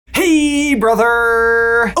Hey,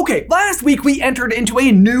 brother! Okay, last week we entered into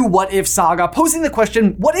a new what if saga, posing the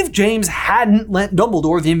question, what if James hadn't lent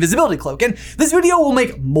Dumbledore the invisibility cloak? And this video will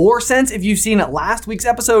make more sense if you've seen last week's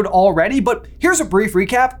episode already, but here's a brief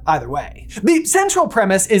recap either way. The central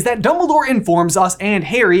premise is that Dumbledore informs us and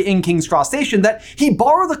Harry in King's Cross Station that he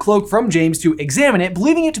borrowed the cloak from James to examine it,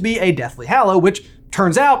 believing it to be a Deathly Hallow, which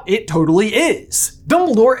turns out it totally is.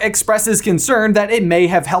 Dumbledore expresses concern that it may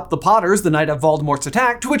have helped the Potters the night of Voldemort's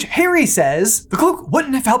attack, to which Harry says, "The cloak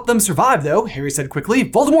wouldn't have helped them survive though," Harry said quickly.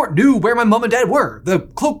 "Voldemort knew where my mom and dad were. The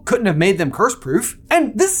cloak couldn't have made them curse-proof."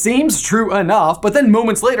 And this seems true enough, but then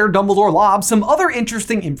moments later, Dumbledore lobs some other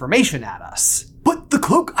interesting information at us. "But the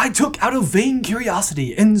cloak I took out of vain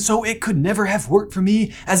curiosity, and so it could never have worked for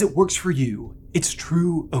me as it works for you, its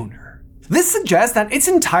true owner." This suggests that it's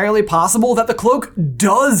entirely possible that the cloak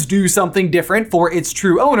does do something different for its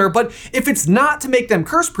true owner, but if it's not to make them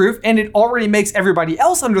curse-proof and it already makes everybody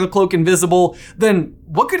else under the cloak invisible, then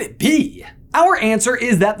what could it be? Our answer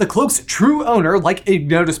is that the cloak's true owner, like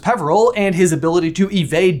Ignotus Peverell, and his ability to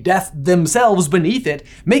evade death themselves beneath it,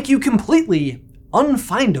 make you completely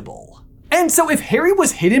unfindable. And so if Harry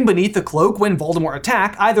was hidden beneath the cloak when Voldemort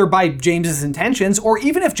attacked, either by James's intentions, or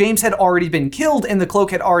even if James had already been killed and the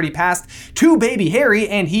cloak had already passed to baby Harry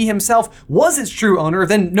and he himself was its true owner,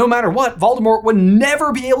 then no matter what, Voldemort would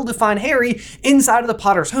never be able to find Harry inside of the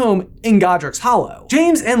Potter's home in Godric's Hollow.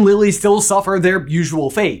 James and Lily still suffer their usual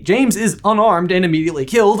fate. James is unarmed and immediately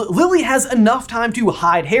killed. Lily has enough time to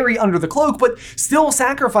hide Harry under the cloak, but still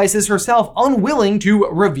sacrifices herself, unwilling to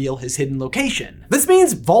reveal his hidden location. This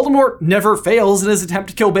means Voldemort never fails in his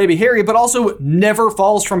attempt to kill baby Harry, but also never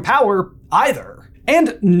falls from power either.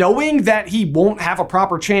 And knowing that he won't have a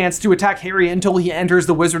proper chance to attack Harry until he enters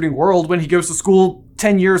the wizarding world when he goes to school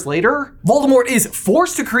 10 years later, Voldemort is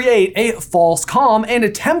forced to create a false calm and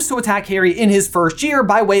attempts to attack Harry in his first year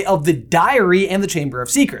by way of the diary and the Chamber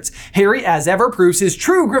of Secrets. Harry, as ever, proves his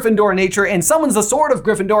true Gryffindor nature and summons the Sword of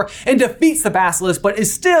Gryffindor and defeats the Basilisk, but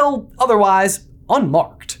is still otherwise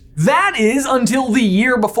unmarked. That is until the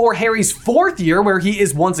year before Harry's fourth year, where he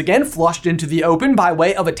is once again flushed into the open by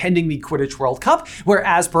way of attending the Quidditch World Cup, where,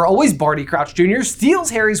 as per always, Barty Crouch Jr. steals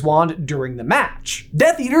Harry's wand during the match.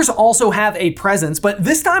 Death Eaters also have a presence, but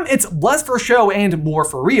this time it's less for show and more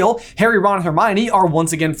for real. Harry, Ron, and Hermione are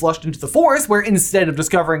once again flushed into the forest, where instead of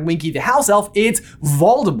discovering Winky the house elf, it's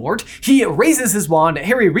Voldemort. He raises his wand,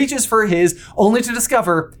 Harry reaches for his, only to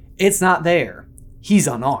discover it's not there. He's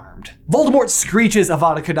unarmed. Voldemort screeches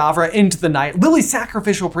Avada Kedavra into the night. Lily's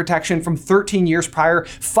sacrificial protection from 13 years prior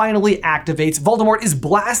finally activates. Voldemort is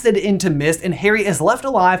blasted into mist, and Harry is left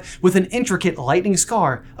alive with an intricate lightning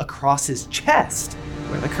scar across his chest,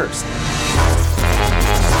 where the curse is.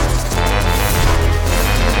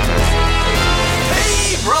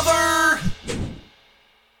 Hey, brother!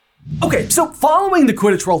 Okay, so following the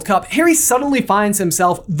Quidditch World Cup, Harry suddenly finds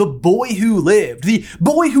himself the boy who lived, the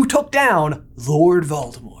boy who took down Lord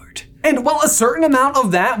Voldemort. And while a certain amount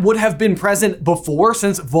of that would have been present before,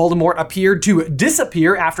 since Voldemort appeared to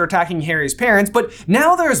disappear after attacking Harry's parents, but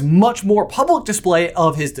now there's much more public display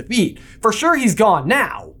of his defeat. For sure he's gone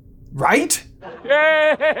now, right?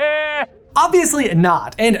 Obviously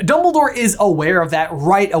not, and Dumbledore is aware of that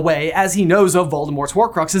right away as he knows of Voldemort's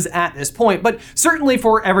Horcruxes at this point, but certainly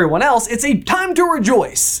for everyone else, it's a time to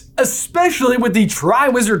rejoice. Especially with the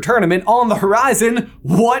Triwizard Tournament on the horizon.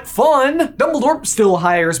 What fun! Dumbledore still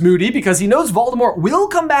hires Moody because he knows Voldemort will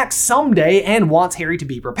come back someday and wants Harry to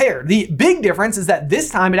be prepared. The big difference is that this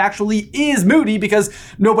time it actually is Moody because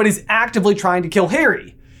nobody's actively trying to kill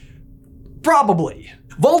Harry. Probably.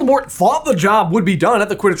 Voldemort thought the job would be done at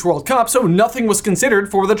the Quidditch World Cup, so nothing was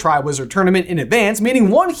considered for the Triwizard Tournament in advance,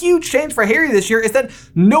 meaning one huge change for Harry this year is that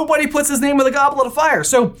nobody puts his name in the Goblet of Fire,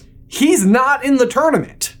 so he's not in the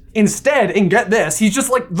tournament. Instead, and get this, he's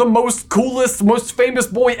just like the most coolest, most famous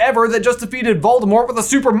boy ever that just defeated Voldemort with a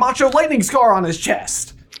super macho lightning scar on his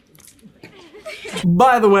chest.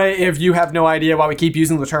 By the way, if you have no idea why we keep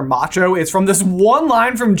using the term macho, it's from this one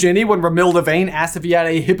line from Ginny when Romilda Vane asked if he had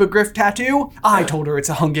a hippogriff tattoo. "I told her it's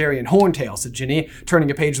a Hungarian horntail," said Ginny,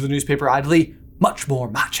 turning a page of the newspaper idly. "Much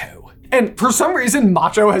more macho." And for some reason,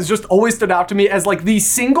 macho has just always stood out to me as like the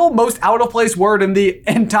single most out of place word in the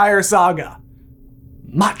entire saga.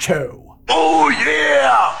 Macho. Oh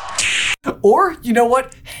yeah! Or, you know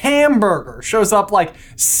what? Hamburger shows up like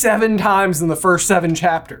 7 times in the first 7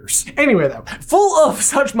 chapters. Anyway though, full of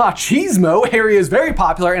such machismo, Harry is very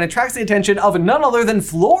popular and attracts the attention of none other than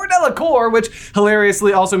Fleur Delacour, which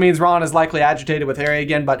hilariously also means Ron is likely agitated with Harry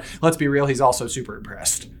again, but let's be real, he's also super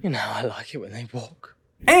impressed. You know, I like it when they walk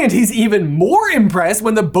And he's even more impressed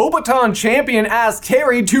when the Bobaton champion asks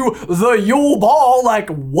Harry to the Yule Ball. Like,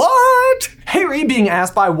 what? Harry being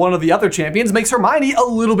asked by one of the other champions makes Hermione a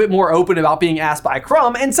little bit more open about being asked by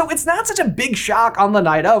Crumb, and so it's not such a big shock on the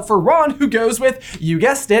night of for Ron, who goes with, you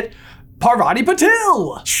guessed it, Parvati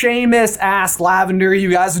Patil. Seamus asked Lavender,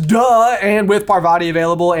 you guys, duh, and with Parvati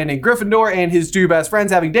available and in Gryffindor and his two best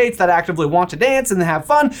friends having dates that actively want to dance and have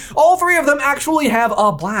fun, all three of them actually have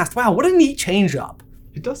a blast. Wow, what a neat change up.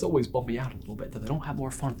 It does always bum me out a little bit that they don't have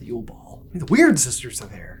more fun at the Yule Ball. I mean, the Weird Sisters are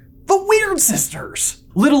there. The Weird Sisters!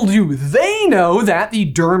 Little do they know that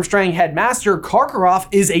the Durmstrang headmaster, Karkaroff,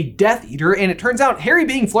 is a Death Eater, and it turns out Harry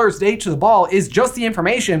being Fleur's date to the ball is just the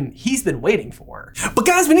information he's been waiting for. But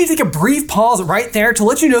guys, we need to take a brief pause right there to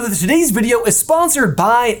let you know that today's video is sponsored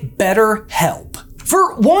by BetterHelp.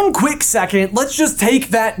 For one quick second, let's just take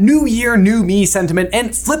that new year, new me sentiment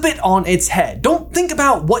and flip it on its head. Don't think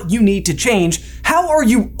about what you need to change. How are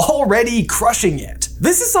you already crushing it?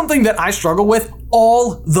 This is something that I struggle with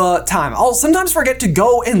all the time. I'll sometimes forget to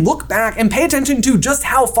go and look back and pay attention to just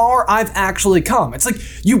how far I've actually come. It's like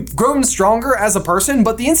you've grown stronger as a person,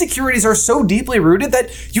 but the insecurities are so deeply rooted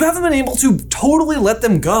that you haven't been able to totally let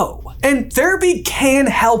them go. And therapy can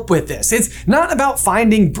help with this. It's not about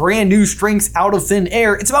finding brand new strengths out of thin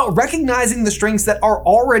air. It's about recognizing the strengths that are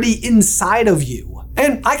already inside of you.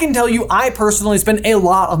 And I can tell you, I personally spend a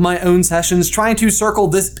lot of my own sessions trying to circle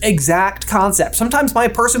this exact concept. Sometimes my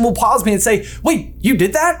person will pause me and say, wait, you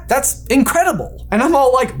did that? That's incredible. And I'm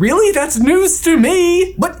all like, really? That's news to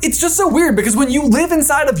me. But it's just so weird because when you live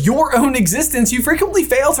inside of your own existence, you frequently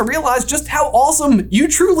fail to realize just how awesome you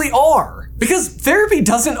truly are. Because therapy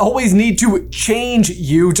doesn't always need to change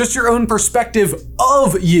you, just your own perspective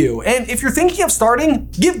of you. And if you're thinking of starting,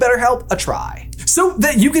 give BetterHelp a try. So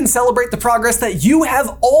that you can celebrate the progress that you have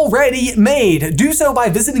already made. Do so by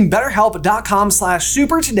visiting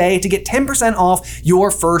betterhelp.com/super today to get 10% off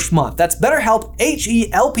your first month. That's BetterHelp,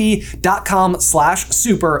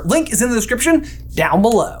 HELP.com/super. Link is in the description down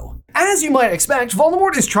below. As you might expect,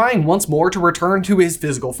 Voldemort is trying once more to return to his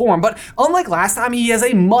physical form, but unlike last time, he has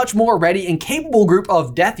a much more ready and capable group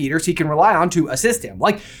of Death Eaters he can rely on to assist him.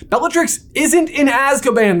 Like, Bellatrix isn't in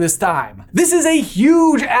Azkaban this time. This is a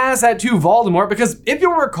huge asset to Voldemort because if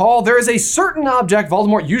you'll recall, there is a certain object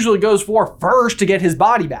Voldemort usually goes for first to get his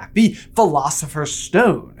body back, the Philosopher's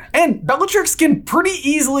Stone. And Bellatrix can pretty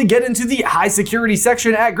easily get into the high security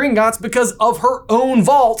section at Gringotts because of her own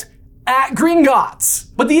vault at Gringotts.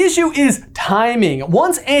 But the issue is timing.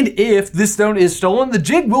 Once and if this stone is stolen, the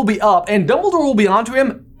jig will be up and Dumbledore will be onto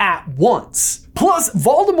him at once. Plus,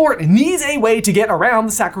 Voldemort needs a way to get around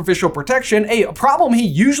the sacrificial protection, a problem he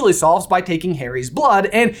usually solves by taking Harry's blood,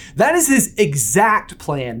 and that is his exact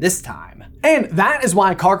plan this time. And that is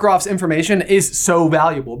why Karkaroff's information is so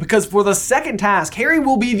valuable, because for the second task, Harry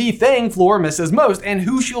will be the thing Fleur misses most and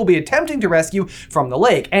who she will be attempting to rescue from the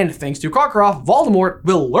lake. And thanks to Karkaroff, Voldemort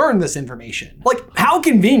will learn this information. Like, how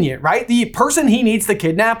convenient, right? The person he needs to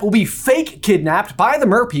kidnap will be fake kidnapped by the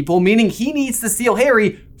Mer people, meaning he needs to steal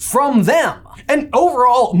Harry from them. An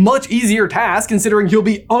overall much easier task considering he'll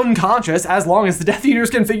be unconscious as long as the Death Eaters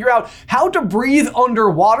can figure out how to breathe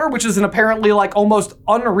underwater, which is an apparently like almost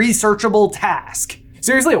unresearchable task.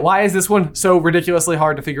 Seriously, why is this one so ridiculously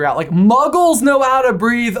hard to figure out? Like, Muggles know how to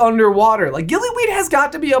breathe underwater. Like, Gillyweed has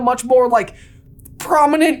got to be a much more like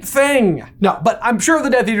prominent thing. No, but I'm sure the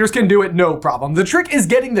Death Eaters can do it no problem. The trick is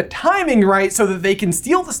getting the timing right so that they can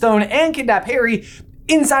steal the stone and kidnap Harry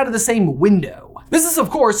inside of the same window. This is, of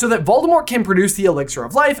course, so that Voldemort can produce the elixir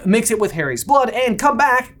of life, mix it with Harry's blood, and come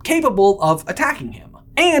back capable of attacking him.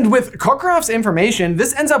 And with Karkaroff's information,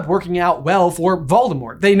 this ends up working out well for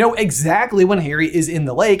Voldemort. They know exactly when Harry is in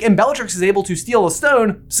the lake, and Bellatrix is able to steal a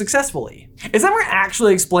stone successfully. It's never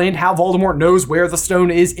actually explained how Voldemort knows where the stone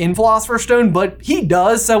is in Philosopher's Stone, but he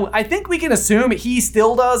does, so I think we can assume he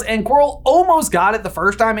still does, and Quirrell almost got it the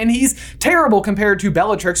first time, and he's terrible compared to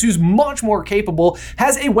Bellatrix, who's much more capable,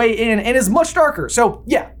 has a way in, and is much darker. So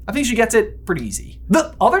yeah, I think she gets it pretty easy.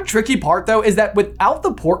 The other tricky part, though, is that without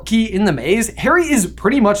the port key in the maze, Harry is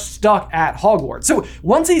pretty much stuck at Hogwarts. So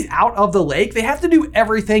once he's out of the lake, they have to do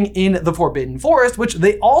everything in the Forbidden Forest, which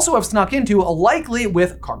they also have snuck into, likely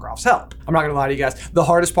with Karkaroff's help. I'm not gonna lie to you guys, the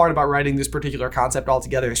hardest part about writing this particular concept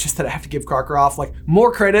altogether is just that I have to give Karkaroff like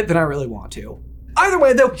more credit than I really want to. Either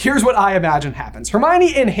way though, here's what I imagine happens.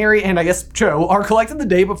 Hermione and Harry and I guess Cho are collected the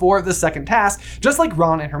day before the second task, just like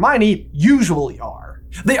Ron and Hermione usually are.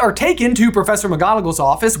 They are taken to Professor McGonagall's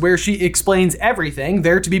office where she explains everything.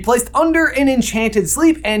 They're to be placed under an enchanted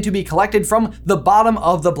sleep and to be collected from the bottom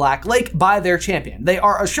of the Black Lake by their champion. They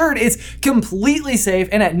are assured it's completely safe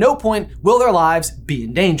and at no point will their lives be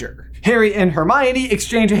in danger. Harry and Hermione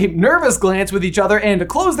exchange a nervous glance with each other and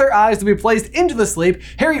close their eyes to be placed into the sleep.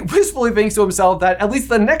 Harry wistfully thinks to himself that at least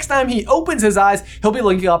the next time he opens his eyes, he'll be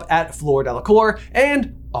looking up at Fleur Delacour,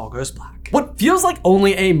 and all goes black. What feels like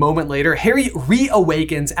only a moment later, Harry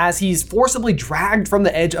reawakens as he's forcibly dragged from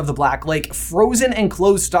the edge of the Black Lake, frozen and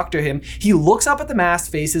clothes stuck to him. He looks up at the masked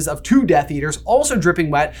faces of two Death Eaters, also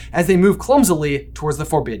dripping wet, as they move clumsily towards the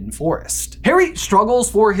Forbidden Forest. Harry struggles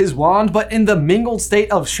for his wand, but in the mingled state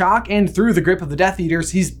of shock and through the grip of the Death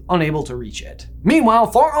Eaters, he's unable to reach it. Meanwhile,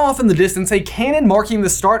 far off in the distance, a cannon marking the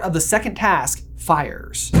start of the second task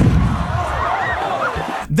fires.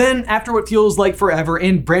 Then, after what feels like forever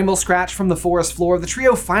and bramble scratch from the forest floor, the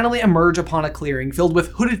trio finally emerge upon a clearing filled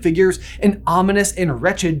with hooded figures, an ominous and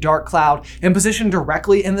wretched dark cloud, and positioned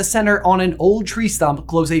directly in the center on an old tree stump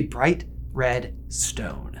glows a bright red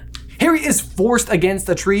stone. Harry is forced against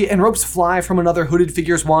the tree and ropes fly from another hooded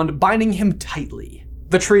figure's wand, binding him tightly.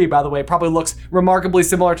 The tree, by the way, probably looks remarkably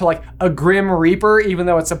similar to like a Grim Reaper, even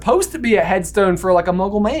though it's supposed to be a headstone for like a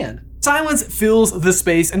Muggle man. Silence fills the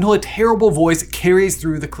space until a terrible voice carries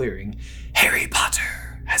through the clearing. Harry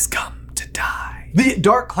Potter has come to die. The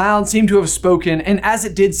dark cloud seemed to have spoken, and as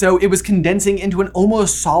it did so, it was condensing into an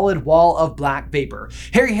almost solid wall of black vapor.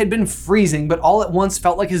 Harry had been freezing, but all at once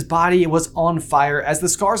felt like his body was on fire as the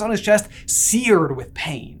scars on his chest seared with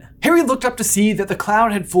pain. Harry looked up to see that the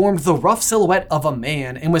cloud had formed the rough silhouette of a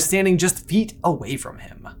man and was standing just feet away from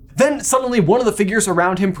him. Then suddenly one of the figures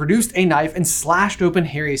around him produced a knife and slashed open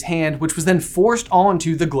Harry's hand, which was then forced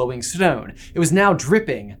onto the glowing stone. It was now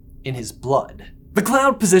dripping in his blood. The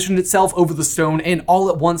cloud positioned itself over the stone and all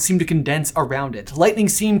at once seemed to condense around it. Lightning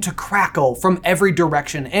seemed to crackle from every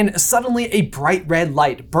direction, and suddenly a bright red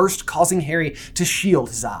light burst, causing Harry to shield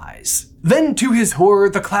his eyes. Then, to his horror,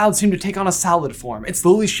 the cloud seemed to take on a solid form. It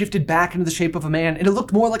slowly shifted back into the shape of a man, and it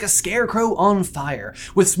looked more like a scarecrow on fire,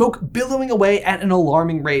 with smoke billowing away at an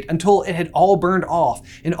alarming rate until it had all burned off,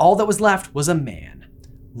 and all that was left was a man,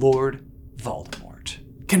 Lord Voldemort.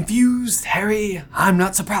 Confused, Harry? I'm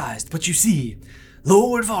not surprised, but you see,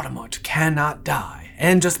 Lord Voldemort cannot die,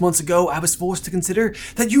 and just months ago I was forced to consider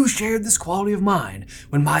that you shared this quality of mine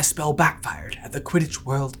when my spell backfired at the Quidditch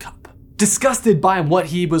World Cup. Disgusted by what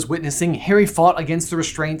he was witnessing, Harry fought against the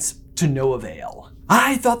restraints to no avail.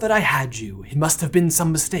 I thought that I had you. It must have been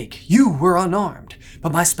some mistake. You were unarmed,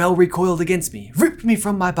 but my spell recoiled against me, ripped me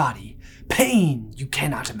from my body. Pain you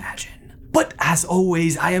cannot imagine. But as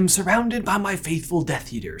always, I am surrounded by my faithful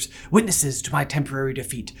Death Eaters, witnesses to my temporary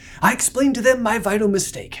defeat. I explained to them my vital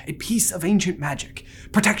mistake, a piece of ancient magic,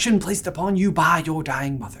 protection placed upon you by your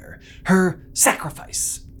dying mother, her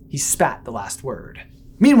sacrifice. He spat the last word.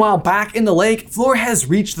 Meanwhile, back in the lake, Fleur has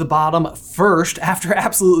reached the bottom first after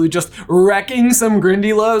absolutely just wrecking some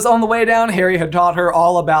Grindylows on the way down. Harry had taught her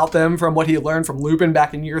all about them from what he learned from Lupin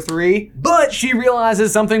back in year 3. But she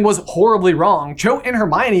realizes something was horribly wrong. Cho and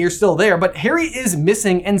Hermione are still there, but Harry is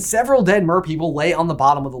missing and several dead merpeople lay on the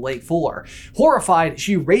bottom of the lake floor. Horrified,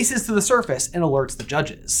 she races to the surface and alerts the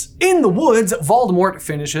judges. In the woods, Voldemort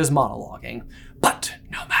finishes monologuing. But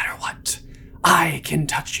no matter what, I can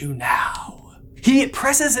touch you now. He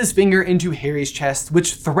presses his finger into Harry's chest,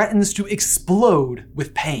 which threatens to explode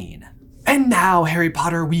with pain. And now, Harry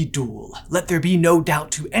Potter, we duel. Let there be no doubt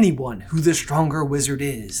to anyone who the stronger wizard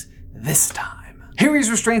is this time. Harry's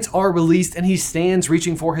restraints are released and he stands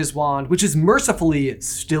reaching for his wand, which is mercifully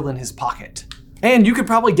still in his pocket. And you could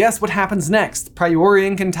probably guess what happens next. Priori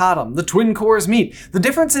Incantatem, the twin cores meet. The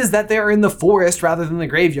difference is that they are in the forest rather than the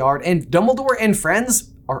graveyard, and Dumbledore and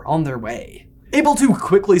friends are on their way. Able to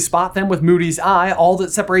quickly spot them with Moody's eye, all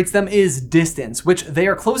that separates them is distance, which they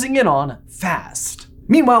are closing in on fast.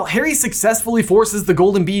 Meanwhile, Harry successfully forces the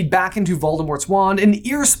golden bead back into Voldemort's wand. An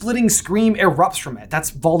ear-splitting scream erupts from it.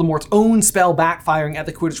 That's Voldemort's own spell backfiring at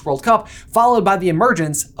the Quidditch World Cup, followed by the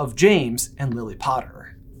emergence of James and Lily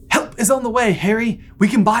Potter. Help is on the way, Harry. We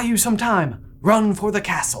can buy you some time. Run for the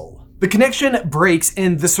castle. The connection breaks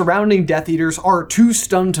and the surrounding Death Eaters are too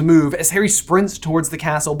stunned to move as Harry sprints towards the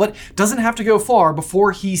castle, but doesn't have to go far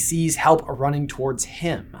before he sees help running towards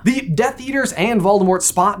him. The Death Eaters and Voldemort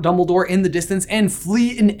spot Dumbledore in the distance and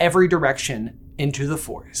flee in every direction into the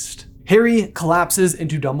forest. Harry collapses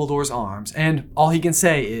into Dumbledore's arms, and all he can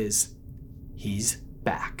say is, he's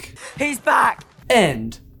back. He's back!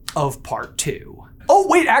 End of part 2. Oh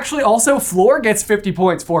wait, actually also Fleur gets 50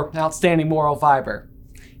 points for outstanding moral fiber.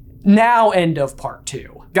 Now, end of part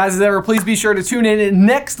 2. Guys, as ever, please be sure to tune in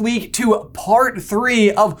next week to part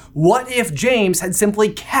 3 of What If James Had Simply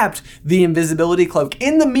Kept the Invisibility Cloak.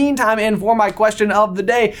 In the meantime, and for my question of the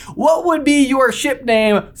day, what would be your ship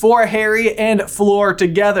name for Harry and Fleur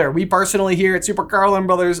together? We personally here at Super Carlin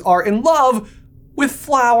Brothers are in love with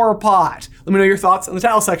Flower Pot? Let me know your thoughts in the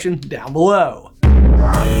towel section down below.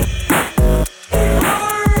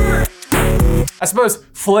 I suppose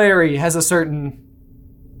Flary has a certain,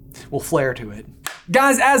 flair to it.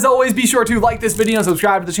 Guys, as always, be sure to like this video and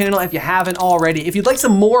subscribe to the channel if you haven't already. If you'd like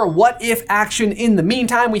some more what if action in the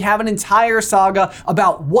meantime, we have an entire saga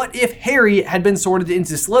about what if Harry had been sorted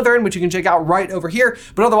into Slytherin, which you can check out right over here.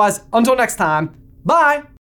 But otherwise, until next time, bye!